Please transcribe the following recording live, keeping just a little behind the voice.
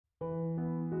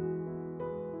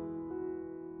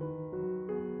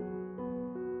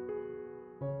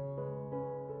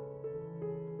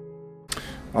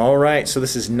All right, so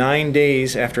this is 9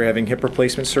 days after having hip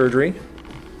replacement surgery,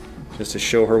 just to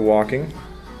show her walking.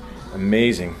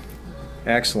 Amazing.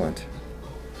 Excellent.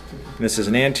 And this is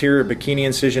an anterior bikini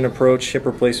incision approach hip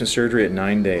replacement surgery at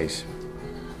 9 days.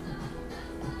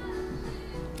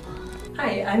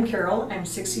 Hi, I'm Carol. I'm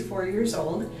 64 years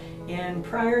old, and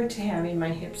prior to having my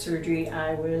hip surgery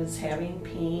I was having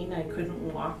pain. I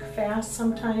couldn't walk fast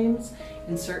sometimes,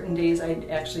 and certain days I'd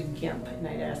actually gimp, and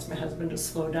I'd ask my husband to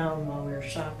slow down while we were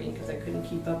shopping because I couldn't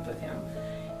keep up with him.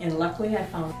 And luckily I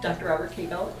found Dr. Robert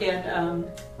Cagle, and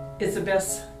it's the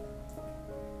best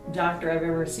doctor I've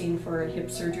ever seen for hip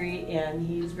surgery, and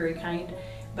he's very kind,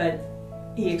 but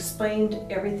he explained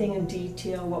everything in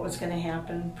detail, what was going to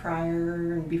happen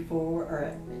prior and before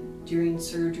or during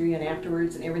surgery and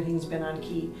afterwards, and everything's been on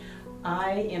key.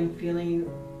 I am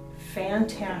feeling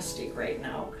fantastic right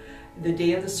now. The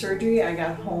day of the surgery I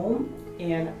got home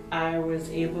and I was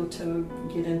able to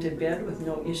get into bed with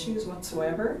no issues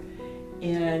whatsoever,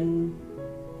 and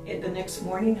the next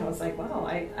morning I was like, wow,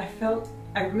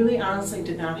 I really honestly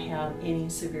did not have any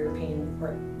severe pain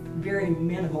or very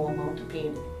minimal amount of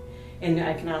pain. And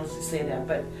I can honestly say that,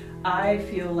 but I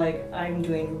feel like I'm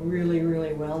doing really,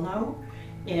 really well now,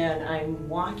 and I'm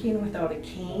walking without a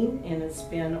cane, and it's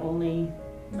been only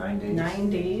 9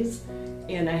 days,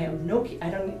 and I have no,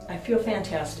 I feel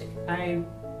fantastic.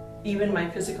 Even my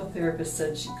physical therapist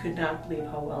said she could not believe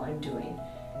how well I'm doing.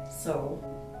 So,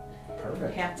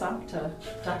 perfect. Hats off to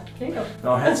Dr. Cagle.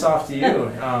 No, hats off to you.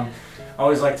 I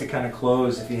always like to kind of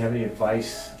close, if you have any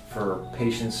advice for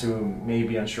patients who may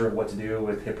be unsure of what to do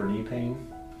with hip or knee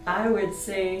pain? I would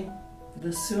say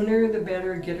the sooner the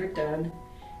better, get her done,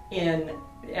 and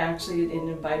actually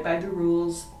abide by the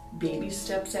rules, baby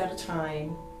steps at a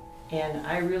time, and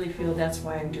I really feel that's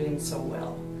why I'm doing so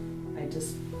well. I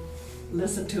just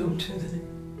listen to them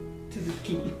to the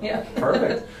key. Yeah.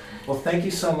 Perfect. Well, thank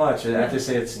you so much. I have to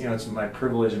say it's my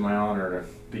privilege and my honor to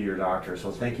be your doctor,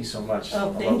 so thank you so much.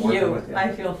 Oh, thank you.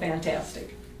 I feel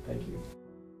fantastic. Thank you.